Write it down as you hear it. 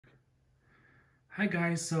Hi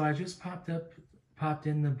guys, so I just popped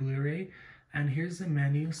in the Blu-ray, and here's the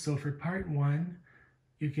menu. So for part one,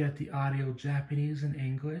 you get the audio Japanese and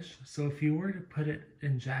English. So if you were to put it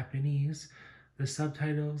in Japanese, the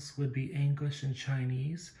subtitles would be English and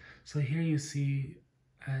Chinese. So here you see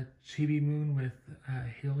Chibi Moon with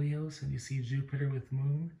Helios, and you see Jupiter with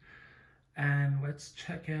Moon. And let's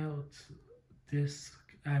check out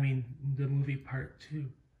the movie part two.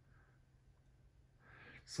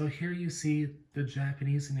 So here you see the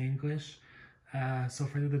Japanese and English. So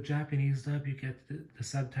for the Japanese dub, you get the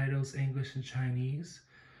subtitles English and Chinese.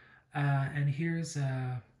 And here's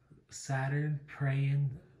Saturn praying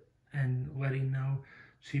and letting know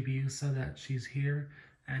Chibiusa that she's here,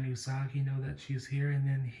 and Usagi know that she's here. And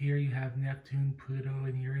then here you have Neptune, Pluto,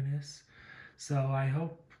 and Uranus. So I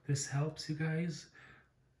hope this helps you guys.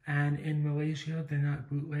 And in Malaysia, they're not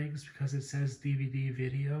bootlegs because it says DVD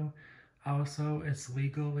video. Also, it's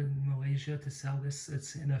legal in Malaysia to sell this.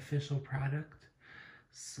 It's an official product.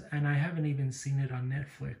 And I haven't even seen it on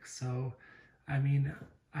Netflix. So, I mean,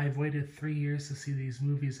 I've waited 3 years to see these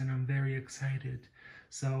movies and I'm very excited.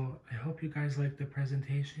 So, I hope you guys liked the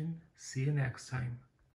presentation. See you next time.